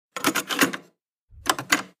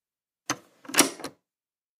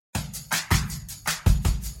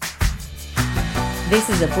This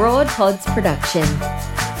is a Broad Pods production.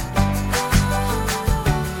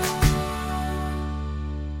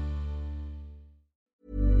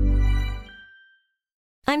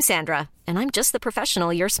 I'm Sandra, and I'm just the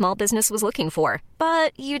professional your small business was looking for.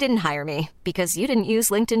 But you didn't hire me because you didn't use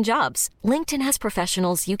LinkedIn Jobs. LinkedIn has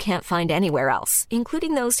professionals you can't find anywhere else,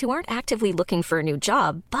 including those who aren't actively looking for a new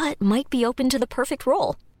job, but might be open to the perfect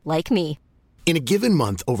role, like me. In a given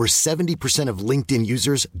month, over 70% of LinkedIn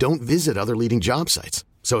users don't visit other leading job sites.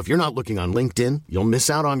 So if you're not looking on LinkedIn, you'll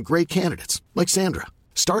miss out on great candidates like Sandra.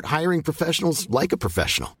 Start hiring professionals like a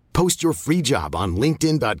professional. Post your free job on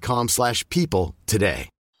linkedin.com/people today.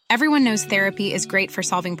 Everyone knows therapy is great for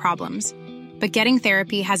solving problems, but getting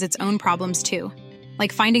therapy has its own problems too,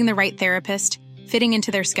 like finding the right therapist, fitting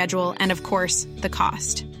into their schedule, and of course, the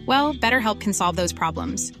cost. Well, BetterHelp can solve those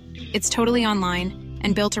problems. It's totally online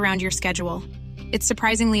and built around your schedule. It's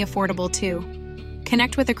surprisingly affordable too.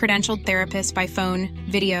 Connect with a credentialed therapist by phone,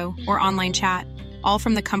 video, or online chat, all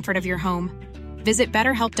from the comfort of your home. Visit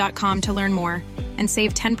BetterHelp.com to learn more and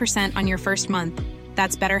save 10% on your first month.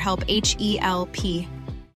 That's BetterHelp, H-E-L-P.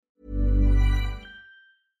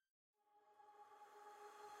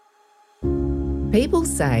 People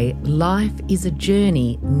say life is a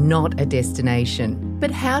journey, not a destination. But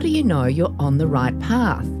how do you know you're on the right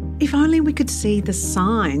path? If only we could see the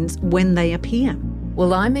signs when they appear.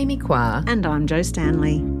 Well, I'm Mimi Kwa. And I'm Jo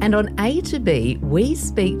Stanley. And on A to B, we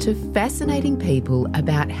speak to fascinating people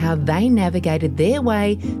about how they navigated their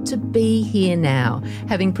way to be here now,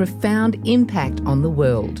 having profound impact on the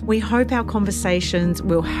world. We hope our conversations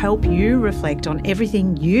will help you reflect on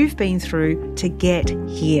everything you've been through to get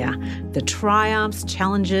here. The triumphs,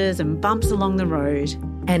 challenges and bumps along the road.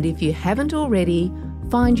 And if you haven't already,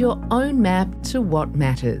 find your own map to what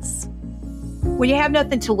matters. When you have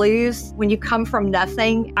nothing to lose, when you come from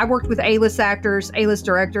nothing, I worked with A-list actors, A-list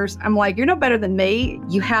directors. I'm like, you're no better than me.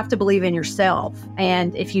 You have to believe in yourself.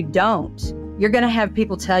 And if you don't, you're going to have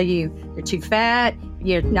people tell you you're too fat,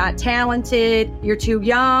 you're not talented, you're too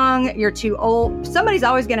young, you're too old. Somebody's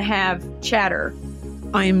always going to have chatter.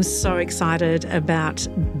 I am so excited about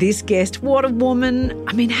this guest. What a woman.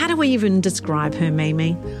 I mean, how do we even describe her,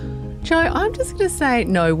 Mimi? Jo, I'm just going to say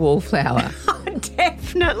no wallflower.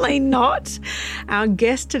 Definitely not. Our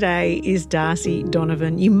guest today is Darcy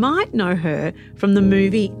Donovan. You might know her from the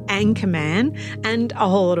movie Anchorman and a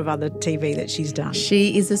whole lot of other TV that she's done.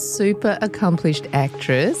 She is a super accomplished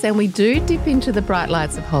actress, and we do dip into the bright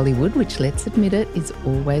lights of Hollywood, which, let's admit it, is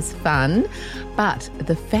always fun. But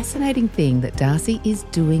the fascinating thing that Darcy is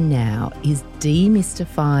doing now is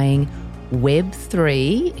demystifying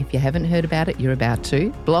Web3, if you haven't heard about it, you're about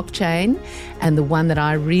to, blockchain, and the one that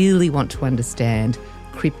I really want to understand,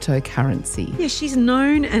 cryptocurrency. Yeah, she's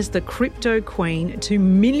known as the crypto queen to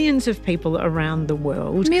millions of people around the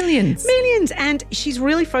world. Millions. And she's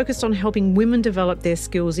really focused on helping women develop their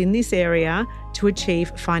skills in this area to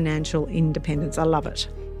achieve financial independence. I love it.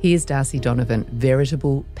 Here's Darcy Donovan,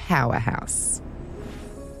 veritable powerhouse.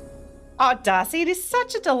 Oh, Darcy, it is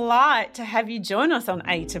such a delight to have you join us on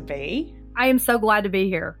A to B. I am so glad to be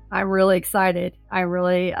here. I'm really excited. I'm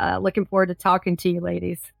really looking forward to talking to you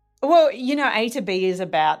ladies. Well, you know, A to B is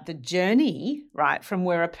about the journey, right, from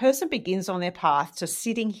where a person begins on their path to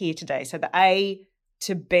sitting here today. So the A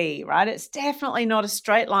to B, right? It's definitely not a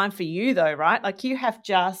straight line for you though, right? Like you have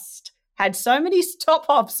just had so many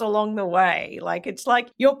stop-offs along the way. Like it's like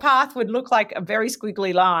your path would look like a very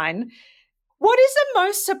squiggly line. What is the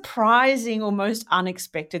most surprising or most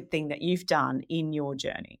unexpected thing that you've done in your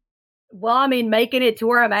journey? Well, I mean, making it to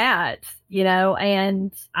where I'm at, you know,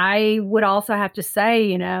 and I would also have to say,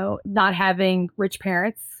 you know, not having rich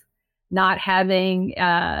parents, not having,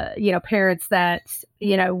 parents that,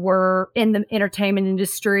 you know, were in the entertainment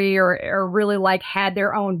industry or really like had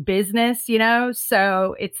their own business, you know.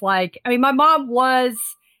 So it's like, I mean, my mom was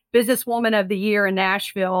Businesswoman of the Year in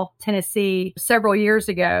Nashville, Tennessee, several years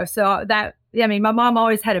ago. So that, I mean, my mom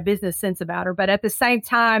always had a business sense about her. But at the same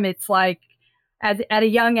time, it's like at a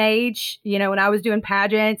young age, you know, when I was doing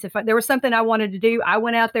pageants, if there was something I wanted to do, I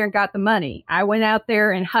went out there and got the money. I went out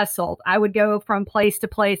there and hustled. I would go from place to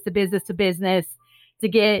place, to business to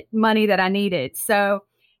get money that I needed. So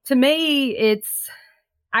to me,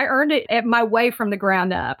 I earned it at my way from the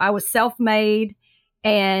ground up. I was self-made,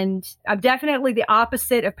 and I'm definitely the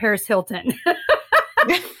opposite of Paris Hilton.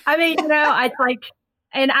 I mean, you know,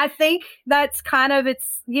 and I think that's kind of,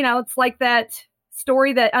 it's like that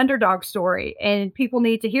story, that underdog story, and people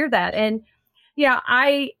need to hear that. And, you know,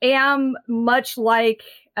 I am much like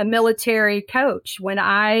a military coach. When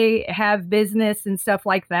I have business and stuff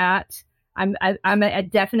like that, I'm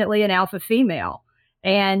definitely an alpha female,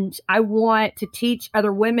 and I want to teach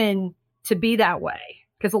other women to be that way,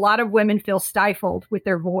 because a lot of women feel stifled with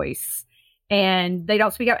their voice and they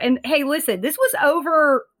don't speak up. And hey, listen, this was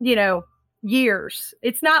over, years.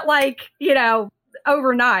 It's not like,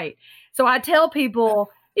 overnight. So I tell people,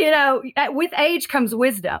 with age comes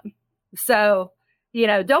wisdom. So,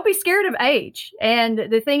 don't be scared of age. And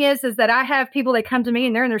the thing is that I have people that come to me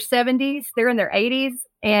and they're in their 70s, they're in their 80s,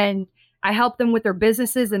 and I help them with their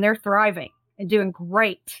businesses and they're thriving and doing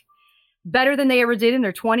great. Better than they ever did in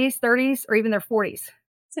their 20s, 30s, or even their 40s.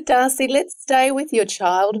 So Darcy, let's stay with your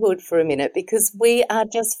childhood for a minute, because we are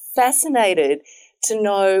just fascinated to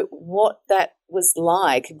know what that was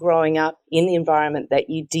like growing up in the environment that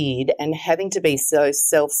you did and having to be so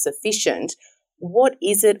self-sufficient. What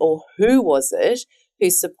is it, or who was it who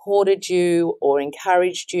supported you or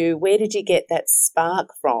encouraged you? Where did you get that spark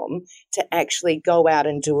from to actually go out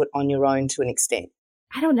and do it on your own to an extent?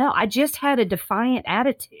 I don't know. I just had a defiant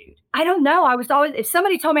attitude. I don't know. I was always, if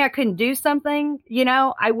somebody told me I couldn't do something,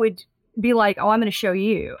 I would be like, oh, I'm going to show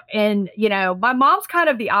you. And, my mom's kind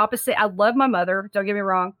of the opposite. I love my mother. Don't get me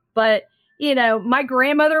wrong. But, my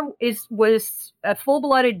grandmother was a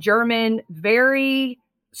full-blooded German, very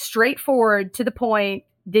straightforward, to the point,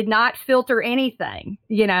 did not filter anything,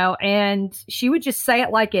 and she would just say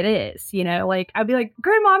it like it is, like I'd be like,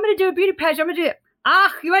 Grandma, I'm going to do a beauty pageant. I'm going to do it.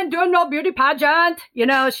 You ain't doing no beauty pageant.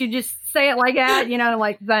 She'd just say it like that,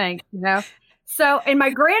 like, thanks, So, and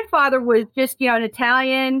my grandfather was just, an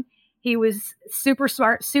Italian. He was super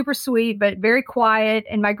smart, super sweet, but very quiet.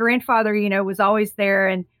 And my grandfather, was always there.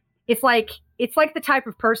 And it's like the type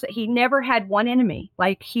of person, he never had one enemy.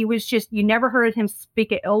 Like, he was just, you never heard him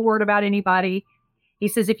speak an ill word about anybody. He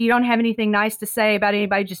says, if you don't have anything nice to say about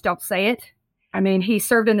anybody, just don't say it. I mean, he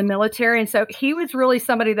served in the military. And so he was really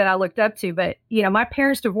somebody that I looked up to. But, my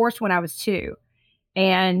parents divorced when I was 2.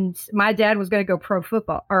 And my dad was going to go pro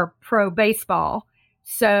football or pro baseball.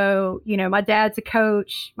 So, my dad's a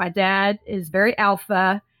coach. My dad is very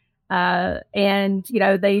alpha. And,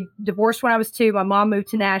 they divorced when I was 2. My mom moved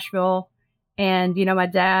to Nashville. And, my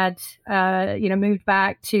dad, moved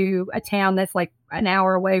back to a town that's like an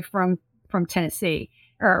hour away from Tennessee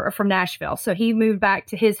or from Nashville. So he moved back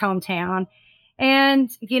to his hometown. And,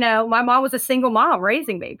 my mom was a single mom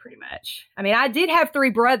raising me pretty much. I mean, I did have 3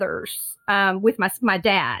 brothers with my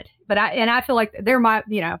dad, but I feel like they're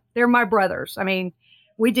my brothers. I mean,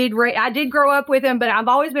 I did grow up with them, but I've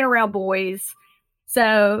always been around boys.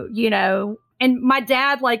 So, and my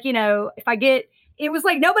dad, like, it was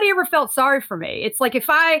like nobody ever felt sorry for me. It's like if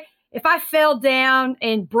I fell down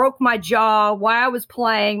and broke my jaw while I was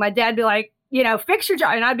playing, my dad'd be like, fix your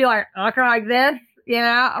jaw. And I'd be like, okay, like this,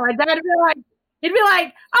 or my dad'd be like, he'd be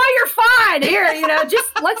like, oh, you're fine here,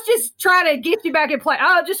 let's just try to get you back in play.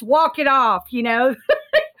 Oh, just walk it off, He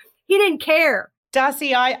didn't care.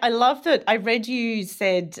 Darcy, I love that. I read you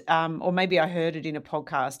said, or maybe I heard it in a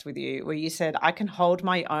podcast with you, where you said, I can hold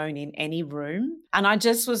my own in any room. And I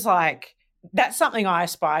just was like, that's something I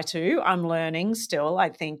aspire to. I'm learning still. I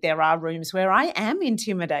think there are rooms where I am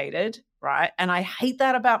intimidated, right? And I hate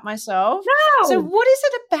that about myself. No. So what is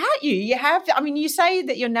it about you? You say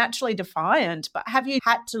that you're naturally defiant, but have you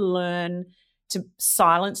had to learn to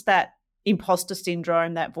silence that imposter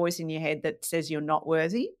syndrome, that voice in your head that says you're not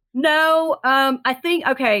worthy? No, I think,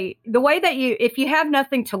 the way that if you have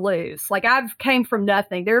nothing to lose, like I've came from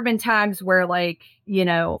nothing. There have been times where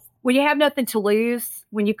when you have nothing to lose,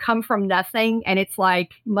 when you come from nothing and it's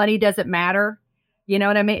like money doesn't matter, you know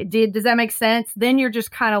what I mean? Does that make sense? Then you're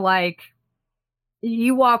just kind of like,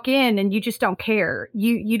 you walk in and you just don't care.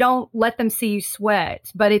 You don't let them see you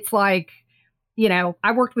sweat, but it's like,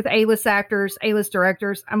 I worked with A-list actors, A-list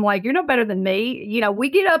directors. I'm like, you're no better than me. We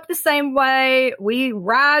get up the same way. We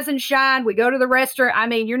rise and shine. We go to the restaurant. I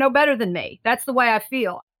mean, you're no better than me. That's the way I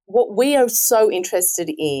feel. What we are so interested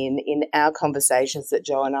in our conversations that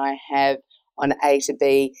Jo and I have on A to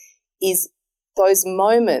B is those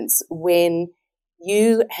moments when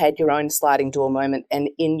you had your own sliding door moment. And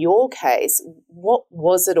in your case, what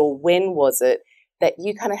was it, or when was it that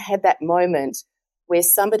you kind of had that moment where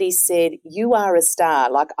somebody said, you are a star,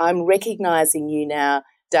 like I'm recognizing you now,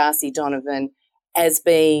 Darcy Donovan, as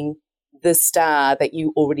being the star that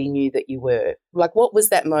you already knew that you were? Like, what was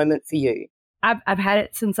that moment for you? I've had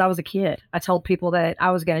it since I was a kid. I told people that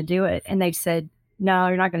I was going to do it, and they said, no,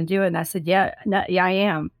 you're not going to do it. And I said, yeah, I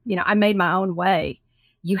am. I made my own way.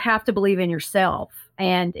 You have to believe in yourself.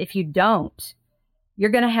 And if you don't,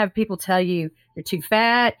 you're going to have people tell you you're too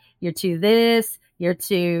fat, you're too this, you're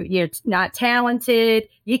not talented,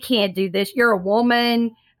 you can't do this, you're a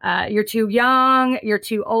woman, you're too young, you're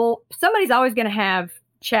too old. Somebody's always going to have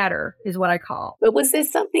chatter is what I call. But was there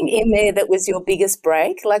something in there that was your biggest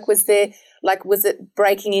break? Was it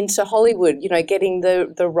breaking into Hollywood, getting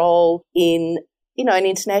the role in, an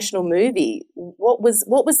international movie? What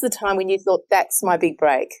was the time when you thought, that's my big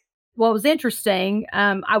break? Well, it was interesting.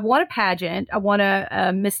 I won a pageant. I won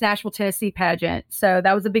a Miss Nashville, Tennessee pageant. So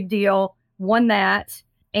that was a big deal. Won that.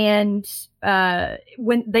 And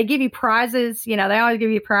when they give you prizes, they always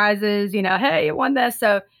give you prizes, hey, you won this.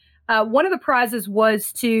 So one of the prizes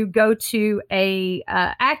was to go to a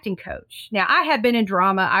acting coach. Now, I had been in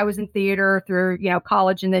drama. I was in theater through,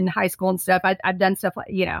 college and then high school and stuff. I'd done stuff like,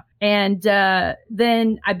 and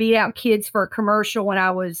then I beat out kids for a commercial when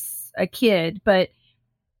I was a kid. But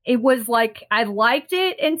it was like, I liked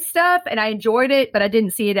it and stuff and I enjoyed it, but I didn't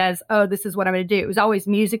see it as, oh, this is what I'm going to do. It was always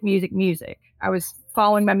music, music, music. I was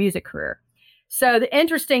following my music career. So the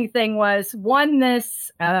interesting thing was won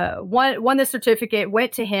this certificate,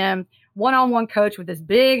 went to him, one-on-one coach with this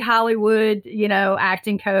big Hollywood,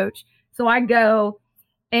 acting coach. So I go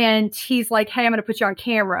and he's like, hey, I'm going to put you on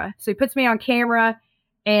camera. So he puts me on camera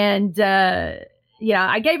and,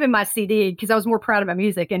 I gave him my CD because I was more proud of my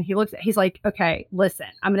music. And he's like, okay, listen,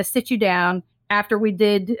 I'm going to sit you down. After we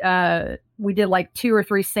did like 2 or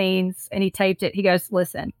 3 scenes and he taped it. He goes,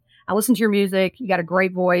 listen, I listen to your music. You got a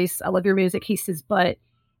great voice. I love your music. He says,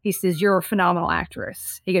 you're a phenomenal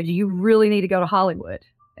actress. He goes, you really need to go to Hollywood.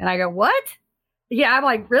 And I go, what? Yeah. I'm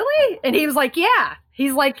like, really? And he was like, yeah.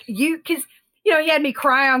 He's like, because he had me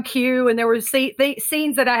cry on cue and there were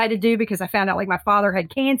scenes that I had to do because I found out like my father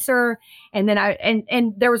had cancer. And then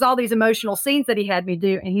and there was all these emotional scenes that he had me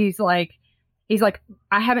do. And he's like,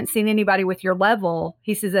 I haven't seen anybody with your level.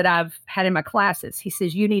 He says that I've had in my classes. He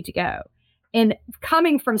says, you need to go. And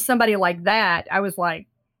coming from somebody like that, I was like,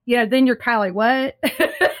 then you're kind of like, what?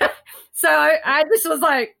 So I just was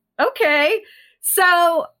like, okay.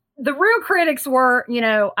 So the real critics were,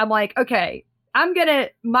 I'm like, okay,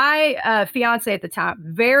 my fiance at the time,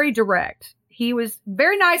 very direct. He was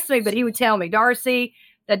very nice to me, but he would tell me, Darcy,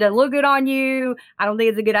 that doesn't look good on you. I don't think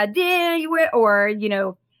it's a good idea.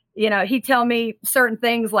 He'd tell me certain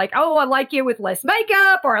things like, oh, I like you with less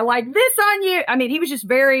makeup, or I like this on you. I mean, he was just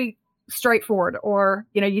very straightforward, or,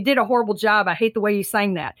 you did a horrible job. I hate the way you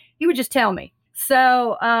sang that. He would just tell me.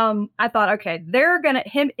 So I thought, okay,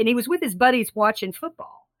 and he was with his buddies watching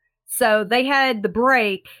football. So they had the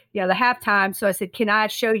break, the halftime. So I said, can I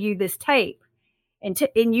show you this tape?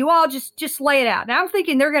 And you all just lay it out. Now I'm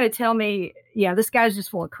thinking they're going to tell me, this guy's just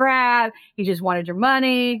full of crap. He just wanted your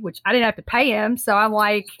money, which I didn't have to pay him. So I'm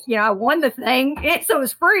like, I won the thing. So it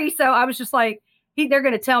was free. So I was just like, they're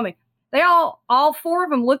going to tell me. They all 4 of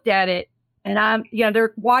them looked at it and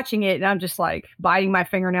they're watching it and I'm just like biting my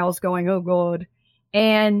fingernails going, oh God.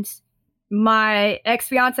 And my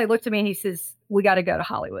ex-fiance looked at me and he says, we got to go to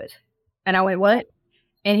Hollywood. And I went, what?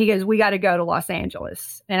 And he goes, we got to go to Los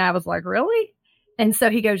Angeles. And I was like, really? And so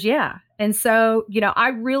he goes, yeah. And so,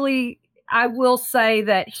 I will say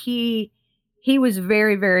that he was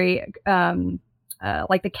very, very,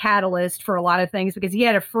 like the catalyst for a lot of things, because he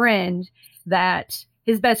had a friend that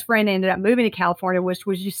his best friend ended up moving to California, which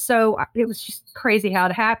was just it was just crazy how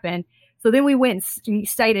it happened. So then we went and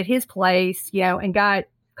stayed at his place, and got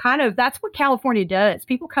that's what California does.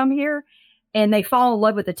 People come here and they fall in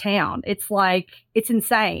love with the town. It's like, it's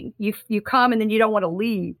insane. You come and then you don't want to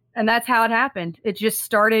leave. And that's how it happened. It just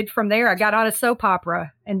started from there. I got on a soap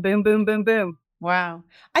opera and boom, boom, boom, boom. Wow.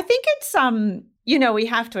 I think it's, we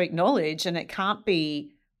have to acknowledge, and it can't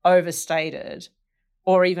be overstated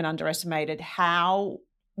or even underestimated, how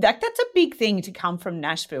that's a big thing to come from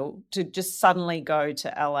Nashville to just suddenly go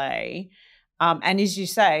to LA. And as you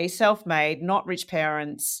say, self-made, not rich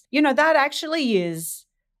parents, that actually is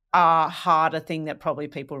a harder thing that probably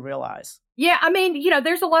people realize. Yeah, I mean,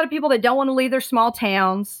 there's a lot of people that don't want to leave their small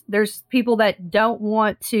towns. There's people that don't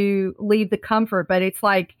want to leave the comfort, but it's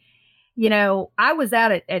like, I was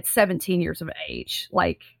out at 17 years of age.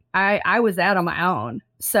 Like I was out on my own.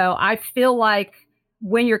 So I feel like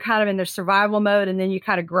when you're kind of in the survival mode and then you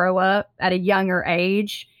kind of grow up at a younger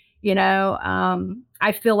age,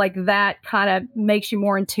 I feel like that kind of makes you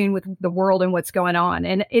more in tune with the world and what's going on.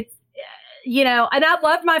 And it's, and I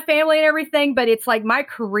love my family and everything, but it's like my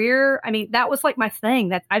career. I mean, that was like my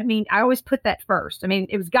thing. I always put that first. I mean,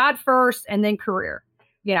 it was God first and then career,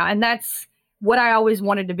 and that's what I always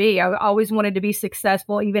wanted to be. I always wanted to be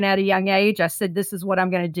successful, even at a young age. I said, this is what I'm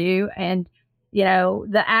going to do. And,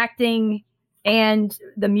 the acting and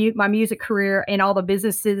my music career and all the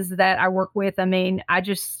businesses that I work with. I mean,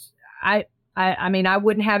 I mean, I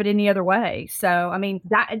wouldn't have it any other way. So, I mean,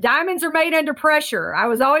 diamonds are made under pressure. I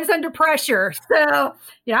was always under pressure. So,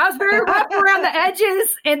 I was very rough around the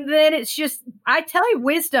edges. And then it's just, I tell you,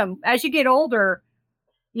 wisdom, as you get older,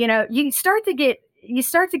 you start to get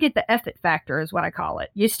the effort factor is what I call it.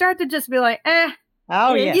 You start to just be like, oh,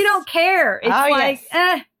 yes. You don't care. It's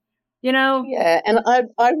Yeah. And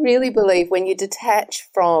I really believe when you detach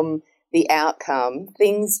from the outcome,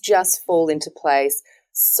 things just fall into place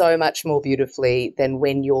so much more beautifully than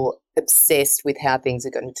when you're obsessed with how things are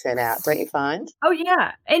going to turn out. Don't you find? Oh,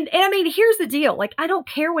 yeah. And I mean, here's the deal. Like, I don't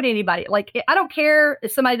care what anybody, like, I don't care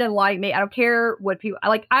if somebody doesn't like me. I don't care what people,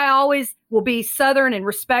 I always will be Southern and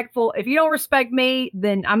respectful. If you don't respect me,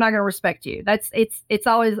 then I'm not going to respect you. It's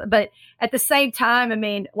always, but at the same time, I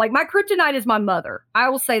mean, like, my kryptonite is my mother. I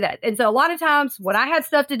will say that. And so a lot of times when I had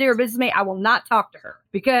stuff to do or business with me, I will not talk to her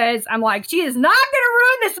because I'm like, she is not going to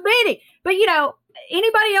ruin this meeting. But,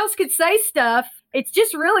 anybody else could say stuff. It's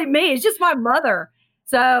just really me. It's just my mother.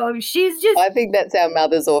 So she's just... I think that's our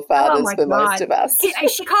mothers or fathers for most of us.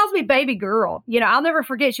 She calls me baby girl. I'll never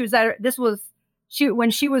forget. She was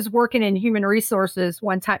when she was working in human resources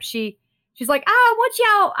one time. She's like, I want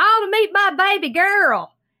y'all all to meet my baby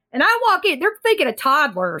girl. And I walk in, they're thinking a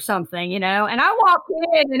toddler or something, and I walk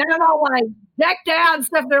in and I'm all like decked out and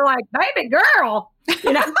stuff. They're like, baby girl.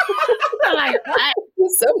 I'm like, what? You're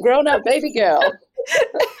some grown up baby girl.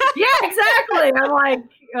 Yeah, exactly. I'm like,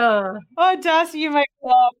 Oh, Darcy, you make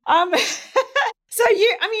me laugh. So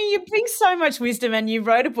you bring so much wisdom, and you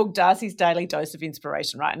wrote a book, Darcy's Daily Dose of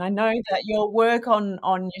Inspiration, right? And I know that your work on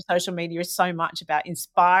your social media is so much about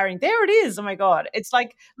inspiring. There it is. Oh my God. It's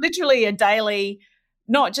like literally a daily,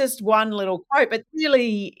 not just one little quote, but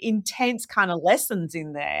really intense kind of lessons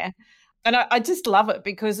in there. And I just love it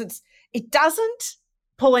because it doesn't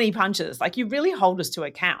pull any punches. Like, you really hold us to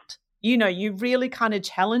account. You really kind of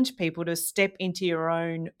challenge people to step into your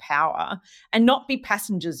own power and not be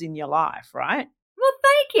passengers in your life, right? Well,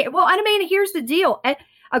 thank you. Well, I mean, here's the deal.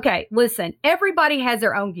 Okay, listen, everybody has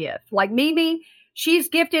their own gift. Like Mimi, she's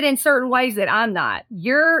gifted in certain ways that I'm not.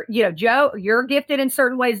 Joe, you're gifted in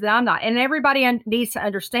certain ways that I'm not. And everybody needs to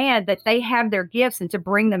understand that they have their gifts and to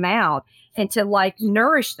bring them out and to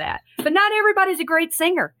nourish that. But not everybody's a great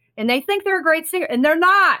singer, and they think they're a great singer, and they're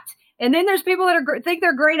not. And then there's people that think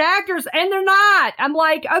they're great actors, and they're not. I'm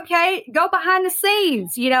like, okay, go behind the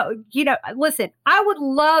scenes. Listen, I would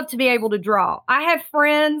love to be able to draw. I have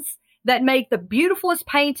friends that make the beautifulest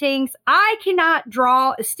paintings. I cannot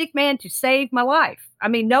draw a stick man to save my life. I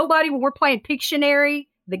mean, nobody, when we're playing Pictionary,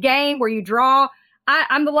 the game where you draw,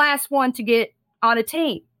 I'm the last one to get on a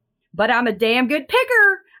team. But I'm a damn good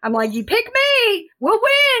picker. I'm like, you pick me, we'll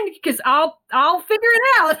win, because I'll figure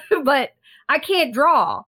it out. But I can't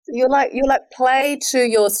draw. You're like play to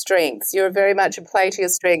your strengths. You're very much a play to your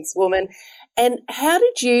strengths woman. And how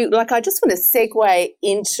did you, I just want to segue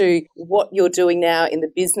into what you're doing now in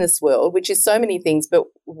the business world, which is so many things, but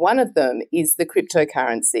one of them is the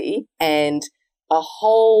cryptocurrency and a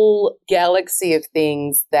whole galaxy of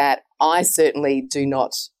things that I certainly do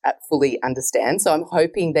not fully understand. So I'm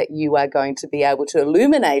hoping that you are going to be able to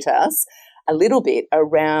illuminate us a little bit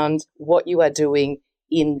around what you are doing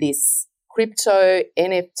in this crypto,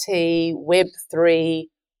 NFT, Web3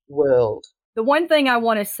 world. The one thing I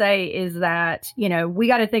want to say is that, we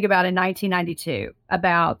got to think about in 1992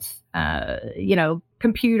 about,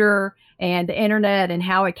 computer and the internet and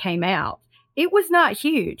how it came out. It was not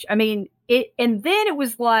huge. I mean, and then it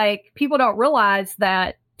was like, people don't realize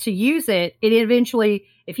that to use it eventually,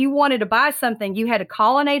 if you wanted to buy something, you had to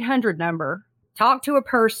call an 800 number, talk to a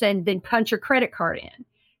person, then punch your credit card in.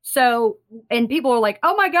 So, and people were like,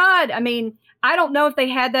 oh my God. I mean, I don't know if they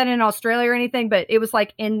had that in Australia or anything, but it was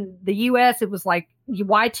like in the US, it was like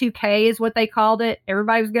Y2K is what they called it.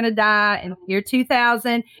 Everybody was going to die in year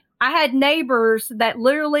 2000. I had neighbors that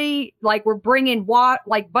literally were bringing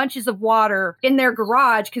bunches of water in their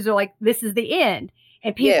garage because they're like, this is the end.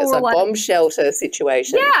 And people were like, bomb shelter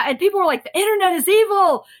situation. Yeah. And people were like, the internet is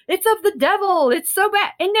evil. It's of the devil. It's so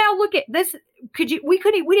bad. And now look at this. We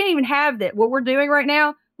didn't even have that. What we're doing right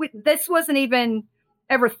now, this wasn't even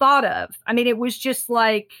ever thought of. I mean, it was just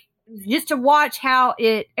to watch how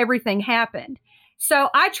everything happened. So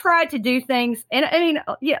I tried to do things, and I mean,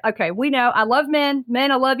 yeah, okay, we know I love men.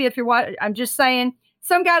 Men, I love you if you're watching. I'm just saying,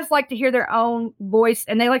 some guys like to hear their own voice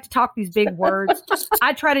and they like to talk these big words.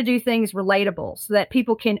 I try to do things relatable so that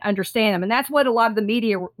people can understand them. And that's what a lot of the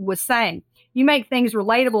media was saying. You make things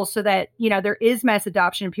relatable so that, there is mass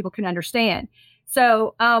adoption and people can understand.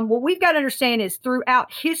 So what we've got to understand is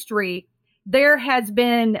throughout history, there has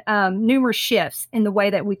been numerous shifts in the way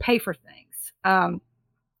that we pay for things.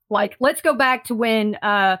 Let's go back to when,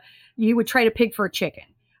 you would trade a pig for a chicken.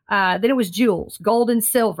 Then it was jewels, gold and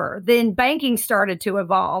silver. Then banking started to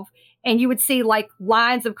evolve, and you would see like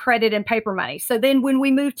lines of credit and paper money. So then when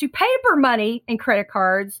we moved to paper money and credit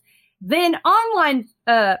cards, then online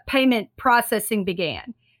payment processing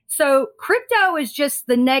began. So crypto is just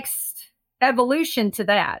the next evolution to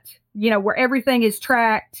that, where everything is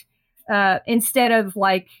tracked instead of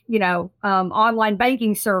like, online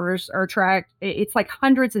banking servers are tracked. It's like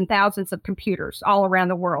hundreds and thousands of computers all around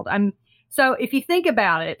the world. So if you think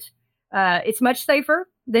about it, it's much safer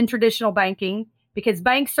than traditional banking because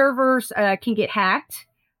bank servers can get hacked.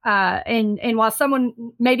 And while someone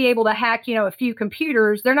may be able to hack, a few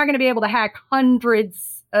computers, they're not going to be able to hack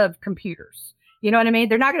hundreds of computers. You know what I mean?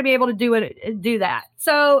 They're not going to be able to do that.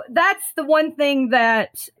 So that's the one thing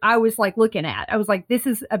that I was like looking at. I was like, this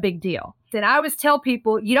is a big deal. And I always tell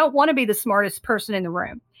people, you don't want to be the smartest person in the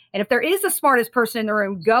room. And if there is the smartest person in the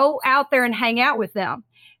room, go out there and hang out with them.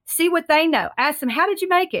 See what they know. Ask them, how did you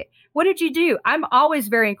make it? What did you do? I'm always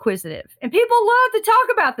very inquisitive. And people love to talk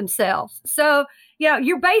about themselves. So,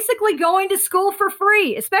 you're basically going to school for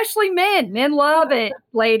free, especially men. Men love it,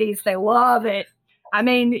 ladies. They love it. I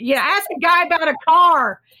mean, ask a guy about a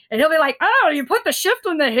car and he'll be like, oh, you put the shift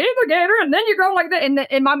on the navigator and then you go like that.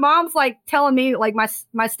 And my mom's like telling me like my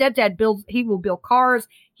stepdad he will build cars.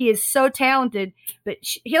 He is so talented, but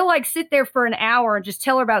he'll like sit there for an hour and just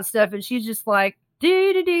tell her about stuff. And she's just like,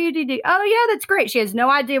 do. Oh yeah, that's great. She has no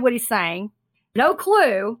idea what he's saying. No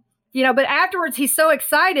clue, but afterwards he's so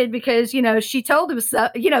excited because, she told him,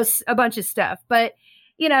 a bunch of stuff, but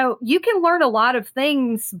you can learn a lot of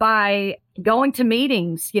things by going to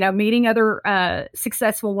meetings, meeting other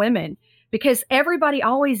successful women, because everybody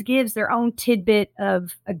always gives their own tidbit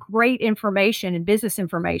of a great information and business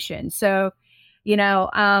information. So,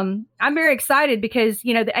 I'm very excited because,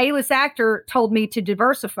 the A-list actor told me to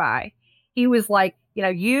diversify. He was like,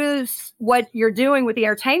 use what you're doing with the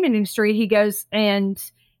entertainment industry. He goes and,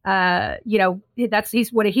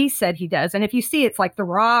 he's what he said he does. And if you see, it's like The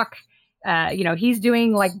Rock. He's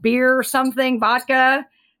doing like beer or something, vodka.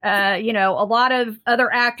 A lot of other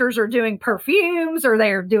actors are doing perfumes or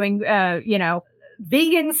they're doing,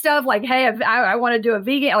 vegan stuff. Like, hey, I want to do a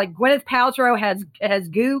vegan, like Gwyneth Paltrow has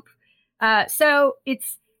Goop. So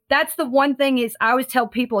that's the one thing is I always tell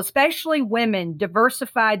people, especially women,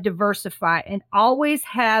 diversify, and always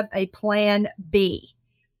have a plan B.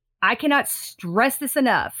 I cannot stress this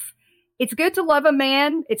enough. It's good to love a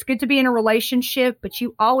man. It's good to be in a relationship, but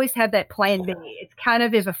you always have that plan B. It's kind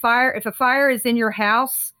of if a fire is in your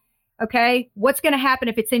house, okay, what's going to happen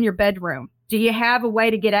if it's in your bedroom? Do you have a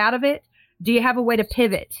way to get out of it? Do you have a way to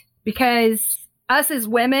pivot? Because us as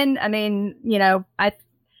women, I mean, it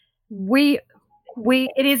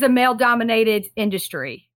is a male dominated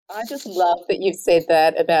industry. I just love that you've said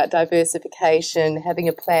that about diversification, having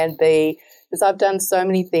a plan B. Because I've done so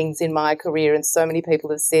many things in my career and so many people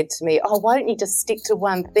have said to me, oh, why don't you just stick to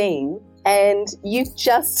one thing? And you've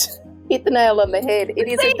just hit the nail on the head. It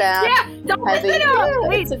is about don't having...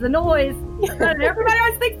 It's the noise. Everybody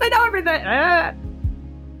always thinks they know everything.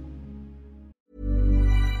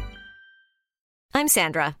 I'm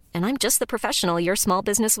Sandra, and I'm just the professional your small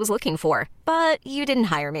business was looking for. But you didn't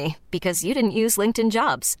hire me because you didn't use LinkedIn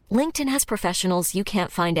Jobs. LinkedIn has professionals you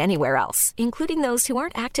can't find anywhere else, including those who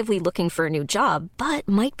aren't actively looking for a new job, but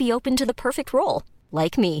might be open to the perfect role,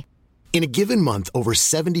 like me. In a given month, over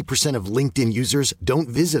 70% of LinkedIn users don't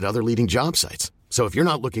visit other leading job sites. So if you're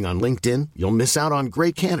not looking on LinkedIn, you'll miss out on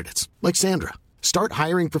great candidates like Sandra. Start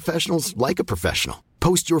hiring professionals like a professional.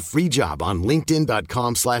 Post your free job on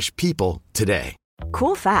linkedin.com/people today.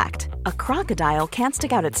 Cool fact, a crocodile can't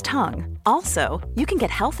stick out its tongue. Also, you can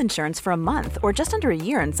get health insurance for a month or just under a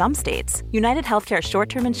year in some states. United Healthcare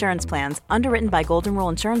short-term insurance plans, underwritten by Golden Rule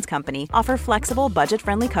Insurance Company, offer flexible,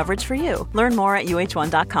 budget-friendly coverage for you. Learn more at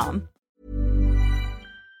uh1.com.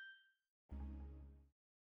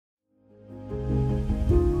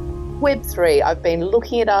 Web3, I've been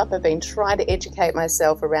looking it up. I've been trying to educate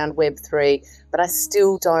myself around Web3, but I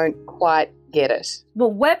still don't quite get it.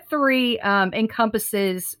 Well, Web3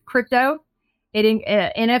 encompasses crypto,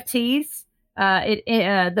 NFTs,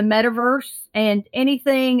 the metaverse, and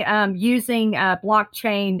anything using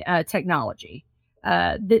blockchain technology.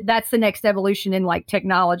 That's the next evolution in like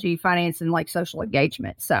technology, finance, and like social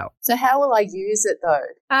engagement. So how will I use it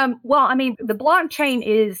though? Well, I mean, the blockchain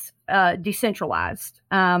is decentralized.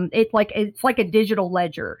 It's like a digital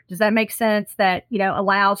ledger. Does that make sense? That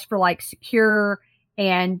allows for like secure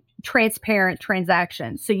and transparent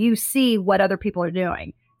transactions. So you see what other people are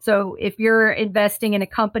doing. So if you're investing in a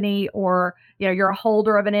company or you're a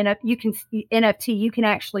holder of an NFT, you can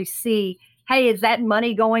actually see hey, is that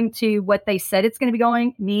money going to what they said it's going to be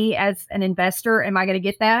going? Me as an investor, am I going to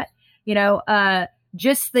get that?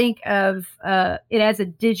 Just think of it as a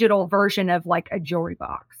digital version of like a jewelry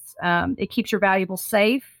box. It keeps your valuables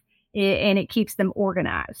safe and it keeps them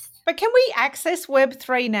organized. But can we access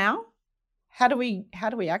Web3 now? How do we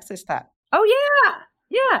access that? Oh, yeah.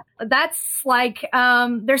 Yeah, that's like,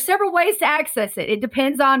 there's several ways to access it. It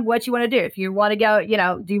depends on what you want to do. If you want to go,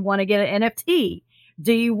 do you want to get an NFT?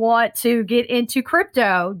 Do you want to get into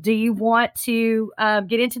crypto? Do you want to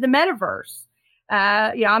get into the metaverse?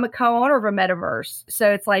 I'm a co-owner of a metaverse.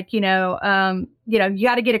 So it's like, you got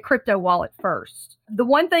to get a crypto wallet first. The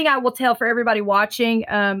one thing I will tell for everybody watching,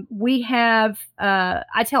 we have,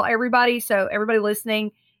 I tell everybody, so everybody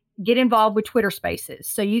listening, get involved with Twitter Spaces.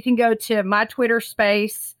 So you can go to my Twitter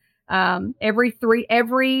space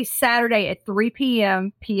every Saturday at 3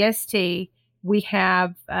 p.m. PST. We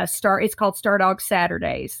have it's called Star Dog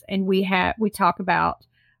Saturdays, and we talk about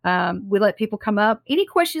we let people come up any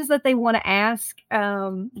questions that they want to ask.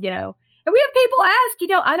 And we have people ask,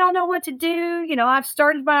 I don't know what to do. I've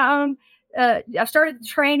started my own. I've started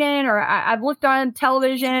training, or I've looked on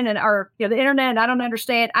television or the internet, and I don't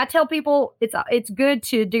understand. I tell people it's good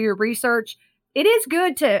to do your research. It is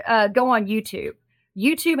good to go on YouTube.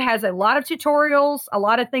 YouTube has a lot of tutorials, a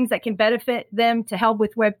lot of things that can benefit them to help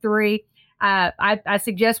with Web3. I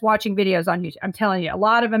suggest watching videos on YouTube. I'm telling you, a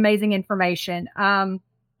lot of amazing information. And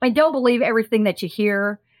don't believe everything that you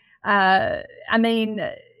hear.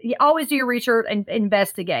 You always do your research and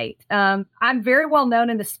investigate. I'm very well known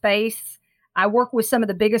in the space. I work with some of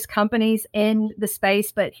the biggest companies in the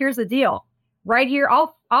space, but here's the deal. Right here,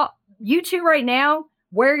 YouTube right now,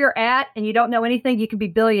 where you're at and you don't know anything, you can be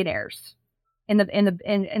billionaires. And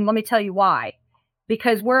let me tell you why.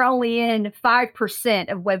 Because we're only in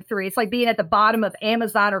 5% of Web3. It's like being at the bottom of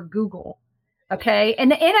Amazon or Google. Okay.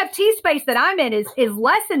 And the NFT space that I'm in is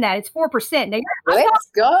less than that. It's 4%. Now, let's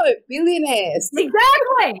go, billionaires.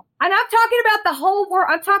 Exactly. And I'm talking about the whole world.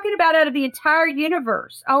 I'm talking about out of the entire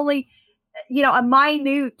universe. Only, a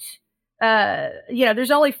minute,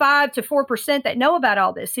 there's only 5 to 4% that know about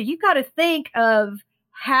all this. So you got to think of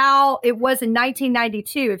how it was in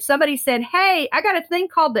 1992. If somebody said, hey, I got a thing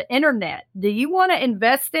called the internet. Do you want to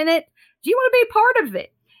invest in it? Do you want to be part of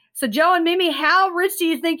it? So Joe and Mimi, how rich do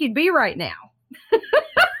you think you'd be right now?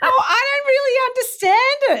 I don't really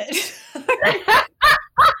understand it.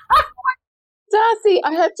 Darcy,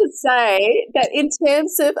 I have to say that in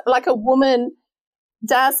terms of like a woman,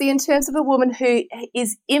 Darcy, in terms of a woman who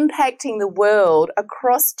is impacting the world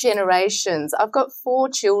across generations, I've got 4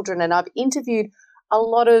 children and I've interviewed a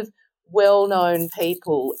lot of well-known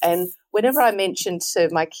people. And whenever I mention to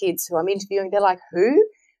my kids who I'm interviewing, they're like, who?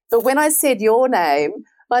 But when I said your name,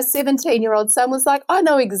 my 17-year-old son was like, I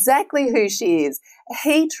know exactly who she is.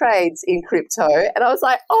 He trades in crypto. And I was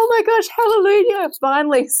like, oh my gosh, hallelujah.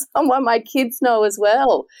 Finally, someone my kids know as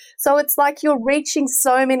well. So it's like you're reaching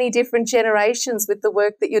so many different generations with the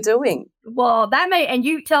work that you're doing. Well, and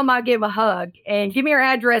you tell them I'll give them a hug and give me your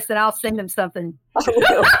address and I'll send them something. I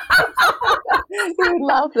will. You would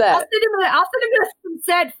love that. I'll send them some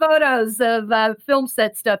set photos of film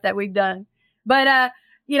set stuff that we've done. But,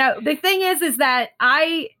 the thing is that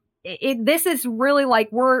this is really like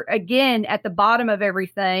we're again at the bottom of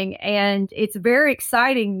everything. And it's very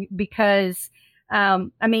exciting because,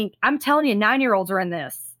 I'm telling you, 9-year-olds are in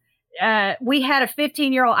this. We had a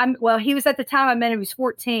 15-year-old. He was at the time I met him, he was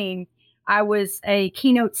 14. I was a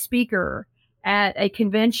keynote speaker at a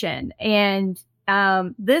convention. And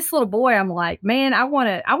this little boy, I'm like, man, I want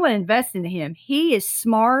to invest in him. He is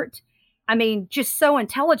smart. Just so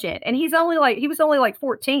intelligent. And he was only like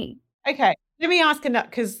 14. Okay. Let me ask another,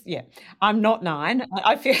 because, I'm not 9.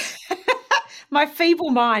 I feel my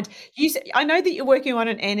feeble mind. I know that you're working on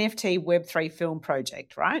an NFT Web3 film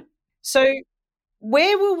project, right? So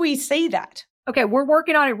where will we see that? Okay. We're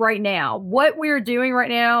working on it right now. What we're doing right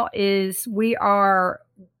now is we are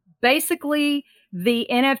basically the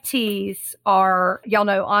NFTs are,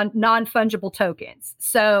 on non-fungible tokens.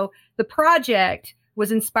 So the project was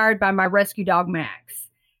inspired by my rescue dog, Max.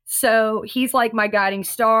 So he's like my guiding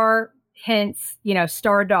star, hence,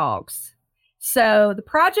 star dogs. So the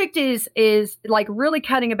project is like really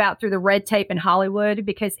cutting about through the red tape in Hollywood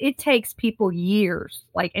because it takes people years,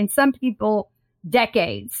 and some people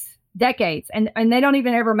decades, and they don't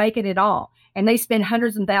even ever make it at all. And they spend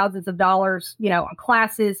hundreds and thousands of dollars, on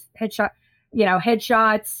classes, headshots,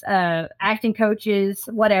 acting coaches,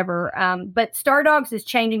 whatever. But Star Dogs is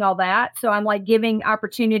changing all that. So I'm like giving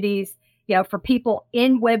opportunities, for people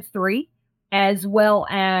in Web3 as well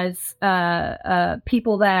as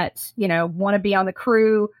people that, want to be on the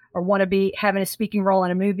crew or want to be having a speaking role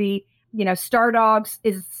in a movie. Star Dogs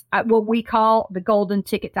is what we call the golden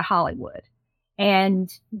ticket to Hollywood. And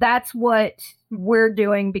that's what we're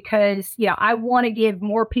doing because, I want to give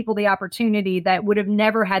more people the opportunity that would have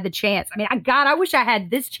never had the chance. I mean, I wish I had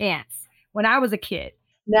this chance when I was a kid.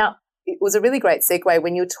 Now, it was a really great segue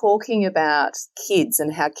when you're talking about kids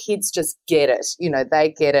and how kids just get it.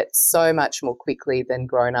 They get it so much more quickly than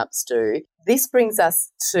grown-ups do. This brings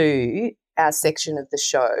us to our section of the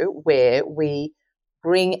show where we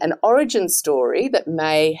bring an origin story that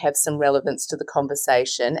may have some relevance to the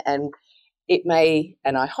conversation, and it may,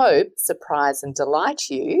 and I hope, surprise and delight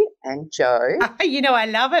you and Jo. I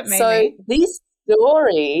love it, Mimi. So this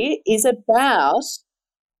story is about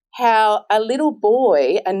how a little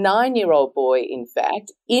boy, a 9-year-old boy, in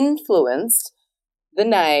fact, influenced the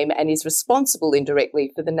name and is responsible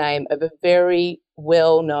indirectly for the name of a very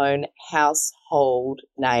well-known household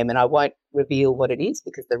name. And I won't reveal what it is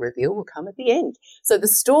because the reveal will come at the end. So the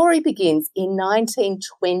story begins in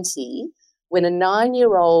 1920 when a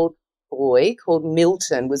 9-year-old boy called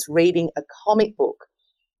Milton was reading a comic book.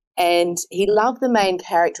 And he loved the main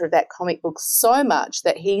character of that comic book so much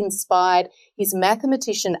that he inspired his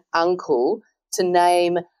mathematician uncle to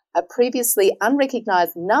name a previously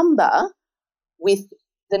unrecognised number with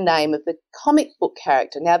the name of the comic book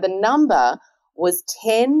character. Now, the number was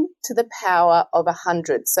 10 to the power of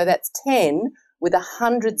 100. So that's 10 with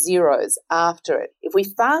 100 zeros after it. If we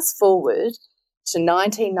fast forward to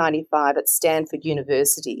 1995 at Stanford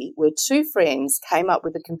University, where two friends came up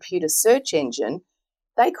with a computer search engine,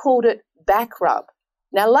 they called it Backrub.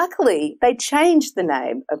 Now, luckily, they changed the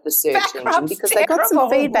name of the search engine because they got some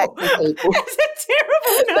feedback from people. That's a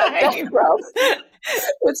terrible name. Backrub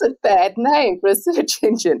was a bad name for a search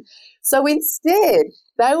engine. So instead,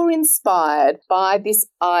 they were inspired by this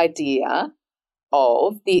idea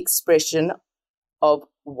of the expression of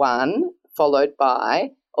 1 followed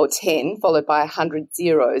by, or 10 followed by 100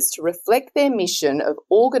 zeros to reflect their mission of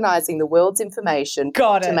organising the world's information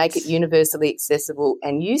to make it universally accessible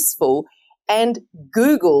and useful. And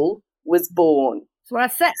Google was born. That's what I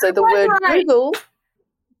said. So the word Google,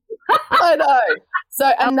 I know. So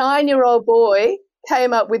a 9-year-old boy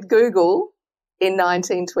came up with Google in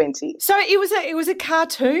 1920. So it was a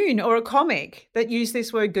cartoon or a comic that used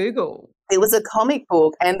this word Google. It was a comic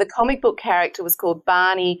book, and the comic book character was called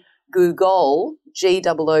Barney Google,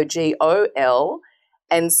 Googol,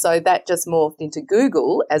 and so that just morphed into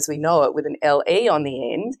Google as we know it with an LE on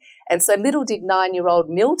the end. And so little did 9-year-old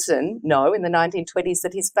Milton know in the 1920s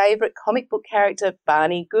that his favourite comic book character,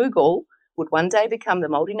 Barney Google, would one day become the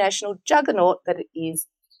multinational juggernaut that it is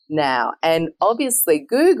now. And obviously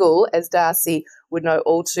Google, as Darcy would know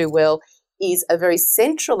all too well, is a very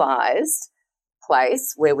centralised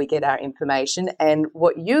place where we get our information, and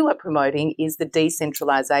what you are promoting is the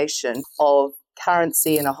decentralization of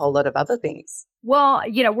currency and a whole lot of other things. Well,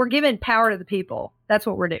 we're giving power to the people. That's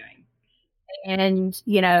what we're doing. And,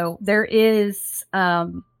 there is,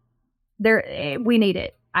 we need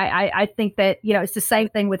it. I think that, it's the same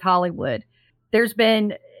thing with Hollywood. I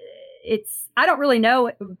don't really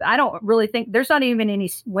know. I don't really think there's not even any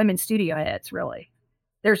women studio heads, really.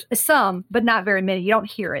 There's some, but not very many. You don't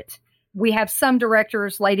hear it. We have some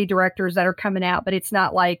lady directors that are coming out, but it's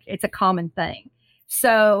not like it's a common thing.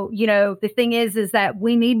 So, the thing is that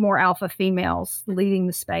we need more alpha females leading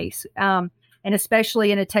the space. And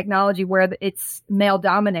especially in a technology where it's male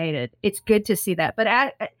dominated, it's good to see that. But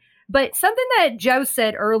something that Jo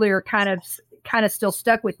said earlier kind of still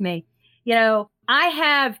stuck with me. I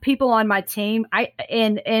have people on my team. They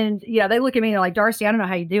look at me and they're like, Darcy, I don't know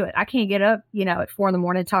how you do it. I can't get up, at 4 a.m,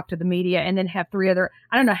 and talk to the media and then have 3 other.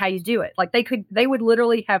 I don't know how you do it. Like they would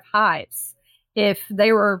literally have hives if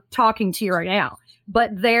they were talking to you right now.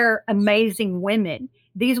 But they're amazing women.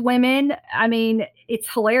 These women, I mean, it's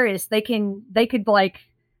hilarious. They could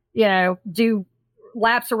do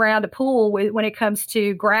laps around a pool when it comes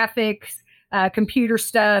to graphics, computer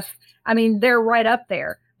stuff. I mean, they're right up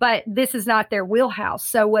there. But this is not their wheelhouse.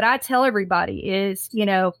 So what I tell everybody is,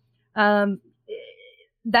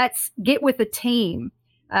 that's get with the team.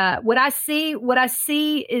 What I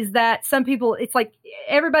see is that some people, it's like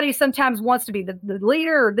everybody sometimes wants to be the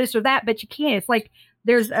leader or this or that, but you can't. It's like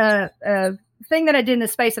there's a thing that I did in the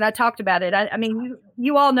space and I talked about it. I mean,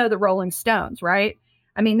 you all know the Rolling Stones, right?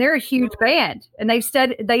 I mean, they're a huge band and they've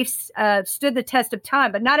stood the test of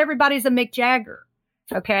time, but not everybody's a Mick Jagger.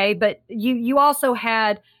 Okay. But you also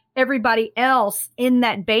had everybody else in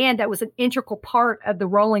that band that was an integral part of the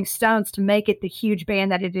Rolling Stones to make it the huge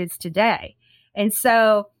band that it is today. And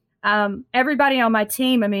so, everybody on my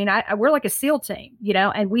team, I mean, we're like a SEAL team,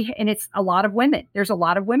 and it's a lot of women. There's a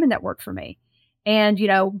lot of women that work for me. And,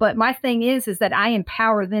 but my thing is that I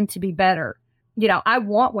empower them to be better. I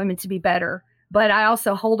want women to be better, but I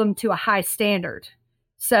also hold them to a high standard.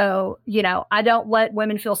 So, I don't let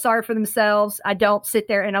women feel sorry for themselves. I don't sit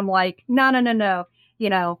there and I'm like, no.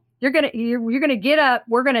 You're going to get up.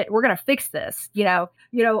 We're going to fix this. I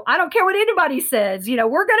don't care what anybody says,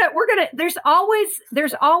 there's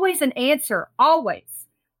always an answer. Always.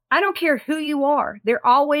 I don't care who you are. There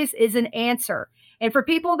always is an answer. And for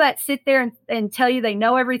people that sit there and tell you they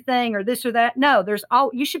know everything or this or that, no,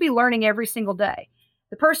 you should be learning every single day.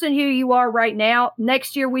 The person who you are right now,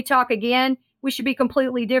 next year we talk again, we should be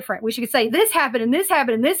completely different. We should say this happened and this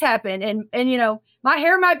happened and this happened. And my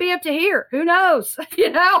hair might be up to here. Who knows?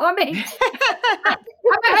 I might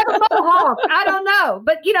have a mohawk. I don't know.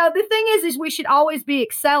 But, the thing is we should always be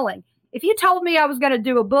excelling. If you told me I was going to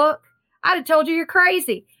do a book, I'd have told you you're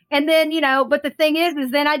crazy. And then, but the thing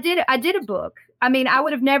is then I did a book. I mean, I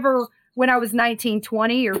would have never, when I was 19,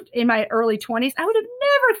 20 or in my early 20s, I would have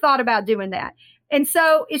never thought about doing that. And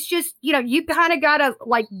so it's just, you kind of got to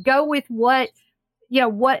like go with what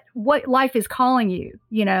life is calling you,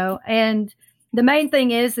 and the main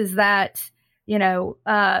thing is that,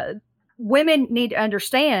 women need to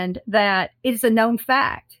understand that it's a known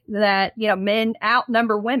fact that, men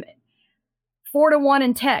outnumber women 4-to-1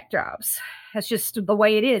 in tech jobs. That's just the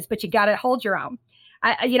way it is, but you got to hold your own.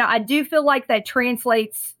 I do feel like that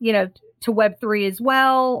translates, to Web3 as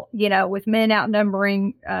well, with men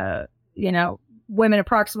outnumbering, women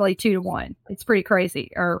approximately 2-to-1. It's pretty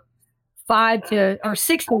crazy, or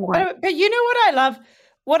 6-to-1. But you know what I love?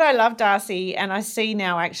 What I love, Darcy, and I see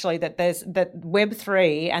now actually that that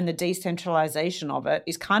Web3 and the decentralization of it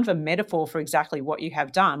is kind of a metaphor for exactly what you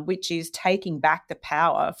have done, which is taking back the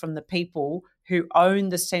power from the people who own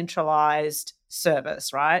the centralized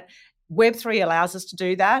service, right? Web3 allows us to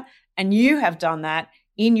do that, and you have done that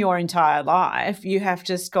in your entire life. You have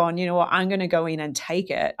just gone, you know what, I'm going to go in and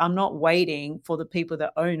take it. I'm not waiting for the people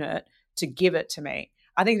that own it to give it to me.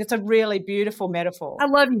 I think that's a really beautiful metaphor. I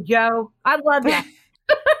love you, Joe. I love you.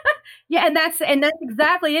 Yeah, and that's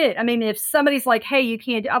exactly it. I mean, if somebody's like, "Hey, you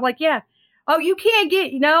can't," I'm like, "Yeah." Oh, you can't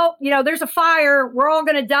get, there's a fire. We're all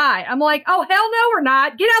going to die. I'm like, "Oh, hell no, we're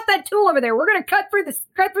not. Get out that tool over there. We're going to cut through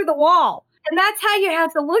the wall." And that's how you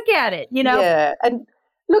have to look at it, Yeah, and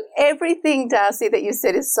look, everything, Darcy, that you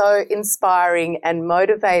said is so inspiring and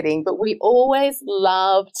motivating. But we always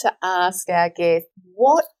love to ask our guests,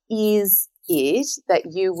 what is it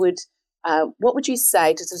that you would, what would you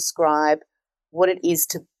say to describe what it is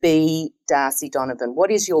to be Darcy Donovan? What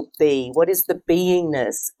is your be? What is the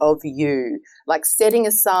beingness of you? Like setting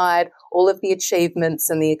aside all of the achievements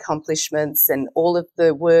and the accomplishments and all of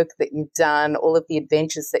the work that you've done, all of the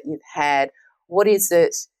adventures that you've had, what is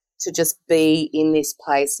it to just be in this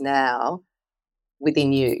place now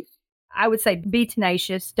within you? I would say be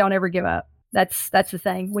tenacious. Don't ever give up. That's the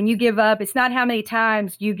thing. When you give up, it's not how many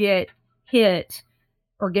times you get hit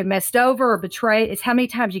or get messed over or betrayed. It's how many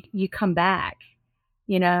times you come back,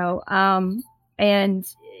 and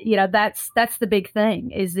that's the big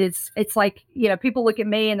thing is it's like, people look at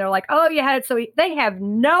me and they're like, "Oh, you had it." So they have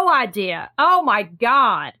no idea. Oh my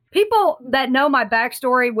God. People that know my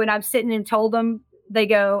backstory, when I'm sitting and told them, they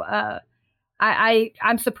go,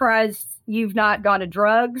 I'm surprised you've not gone to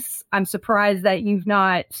drugs. I'm surprised that you've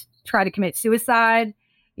not tried to commit suicide.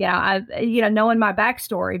 Knowing my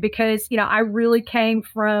backstory, because, I really came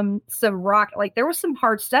from some there was some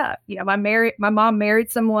hard stuff. My mom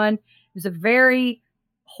married someone who was a very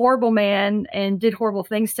horrible man and did horrible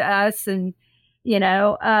things to us and,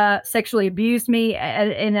 sexually abused me.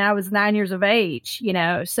 And I was 9 years of age,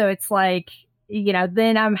 so it's like,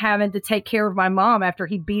 then I'm having to take care of my mom after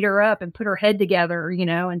he beat her up and put her head together,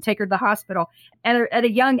 and take her to the hospital at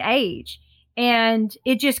a young age. And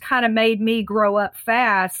it just kind of made me grow up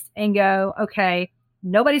fast and go, okay,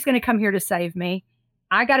 nobody's going to come here to save me.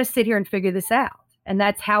 I got to sit here and figure this out. And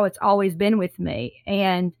that's how it's always been with me.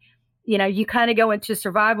 And, you kind of go into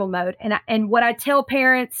survival mode. And what I tell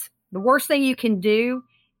parents, the worst thing you can do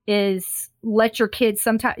is let your kids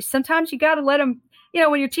sometimes you got to let them,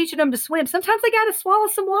 when you're teaching them to swim, sometimes they got to swallow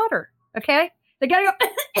some water. Okay. They got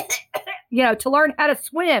to go, to learn how to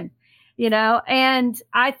swim, and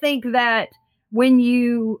I think that when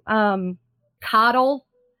you coddle,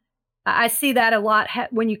 I see that a lot.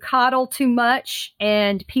 When you coddle too much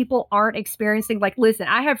and people aren't experiencing, listen,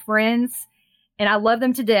 I have friends and I love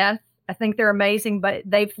them to death. I think they're amazing, but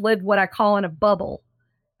they've lived what I call in a bubble.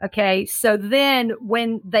 Okay. So then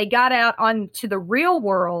when they got out onto the real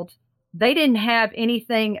world, they didn't have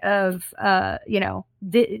anything of,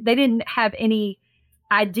 they didn't have any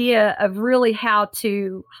idea of really how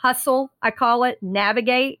to hustle, I call it,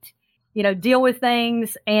 navigate. deal with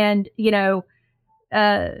things. And,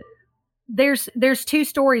 there's two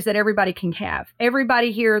stories that everybody can have.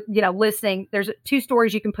 Everybody here, listening, there's two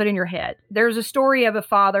stories you can put in your head. There's a story of a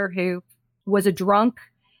father who was a drunk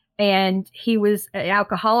and he was an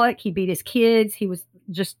alcoholic. He beat his kids. He was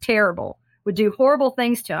just terrible, would do horrible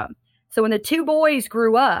things to them. So when the two boys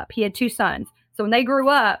grew up, he had two sons. So when they grew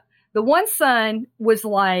up, the one son was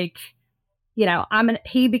like,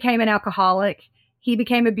 he became an alcoholic. He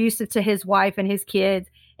became abusive to his wife and his kids.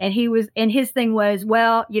 And his thing was,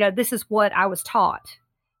 well, this is what I was taught.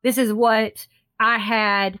 This is what I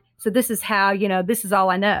had. So this is how, this is all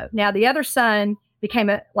I know. Now the other son became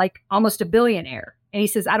almost a billionaire. And he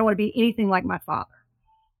says, I don't want to be anything like my father.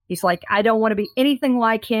 He's like, I don't want to be anything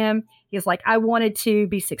like him. He's like, I wanted to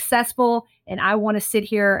be successful and I want to sit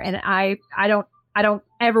here and I don't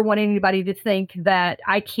ever want anybody to think that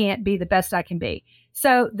I can't be the best I can be.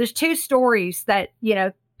 So there's two stories that,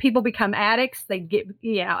 people become addicts. They get,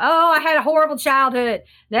 I had a horrible childhood.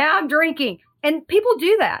 Now I'm drinking. And people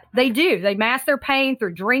do that. They do. They mask their pain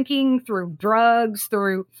through drinking, through drugs,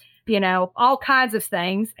 through, all kinds of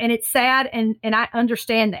things. And it's sad. And I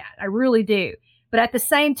understand that. I really do. But at the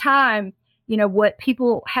same time, what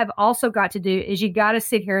people have also got to do is you got to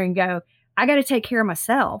sit here and go, I got to take care of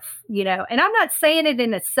myself, and I'm not saying it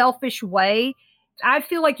in a selfish way. I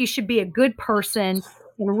feel like you should be a good person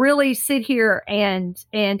and really sit here and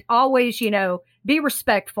always, be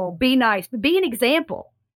respectful, be nice, but be an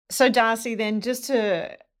example. So Darcy, then just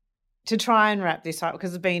to try and wrap this up,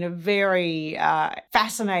 because it's been a very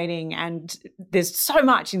fascinating and there's so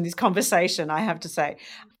much in this conversation, I have to say.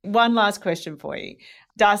 One last question for you.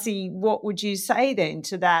 Darcy, what would you say then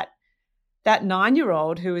to that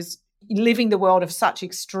 9-year-old who is living the world of such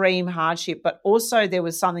extreme hardship, but also there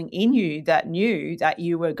was something in you that knew that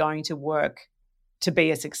you were going to work to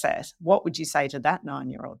be a success? What would you say to that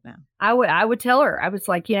 9-year-old now? I would tell her, I was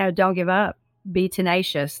like, don't give up, be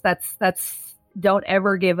tenacious. That's don't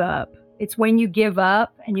ever give up. It's when you give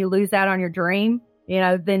up and you lose out on your dream,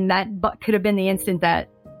 then that could have been the instant that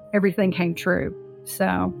everything came true.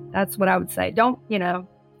 So that's what I would say. Don't,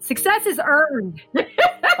 success is earned.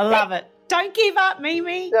 I love it. Don't give up,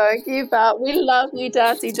 Mimi. Don't give up. We love you,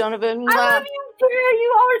 Darcy Donovan. I love you too.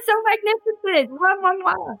 You all are so magnificent.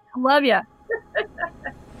 I love you.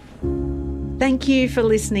 Thank you for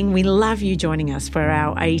listening. We love you joining us for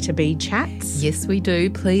our A to B chats. Yes, we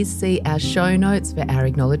do. Please see our show notes for our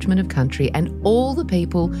acknowledgement of country and all the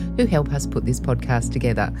people who help us put this podcast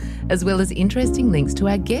together, as well as interesting links to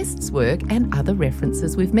our guests' work and other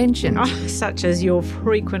references we've mentioned. Such as your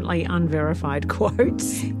frequently unverified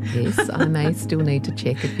quotes. Yes, I may still need to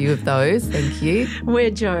check a few of those. Thank you.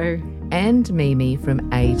 We're Jo and Mimi from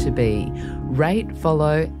A to B. Rate,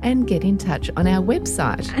 follow and get in touch on our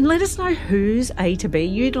website. And let us know whose A to B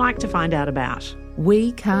you'd like to find out about.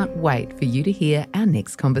 We can't wait for you to hear our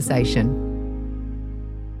next conversation.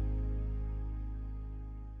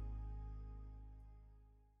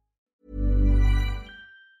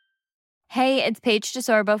 Hey, it's Paige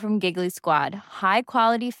DeSorbo from Giggly Squad. High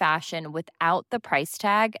quality fashion without the price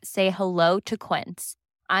tag. Say hello to Quince.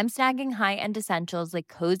 I'm snagging high-end essentials like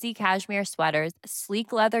cozy cashmere sweaters,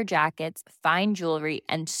 sleek leather jackets, fine jewelry,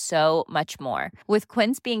 and so much more. With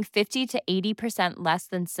Quince being 50 to 80% less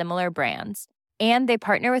than similar brands. And they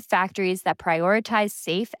partner with factories that prioritize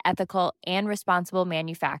safe, ethical, and responsible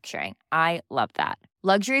manufacturing. I love that.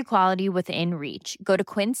 Luxury quality within reach. Go to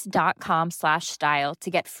quince.com/style to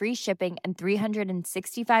get free shipping and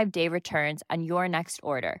 365-day returns on your next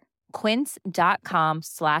order.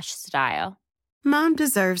 Quince.com/style. Mom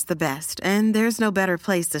deserves the best, and there's no better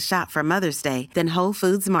place to shop for Mother's Day than Whole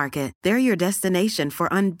Foods Market. They're your destination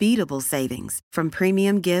for unbeatable savings, from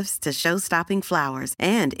premium gifts to show-stopping flowers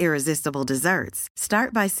and irresistible desserts.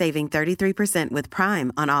 Start by saving 33% with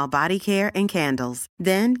Prime on all body care and candles.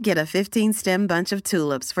 Then get a 15-stem bunch of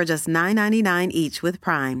tulips for just $9.99 each with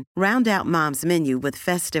Prime. Round out Mom's menu with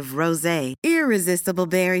festive rosé, irresistible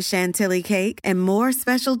berry chantilly cake, and more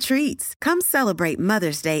special treats. Come celebrate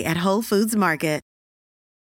Mother's Day at Whole Foods Market.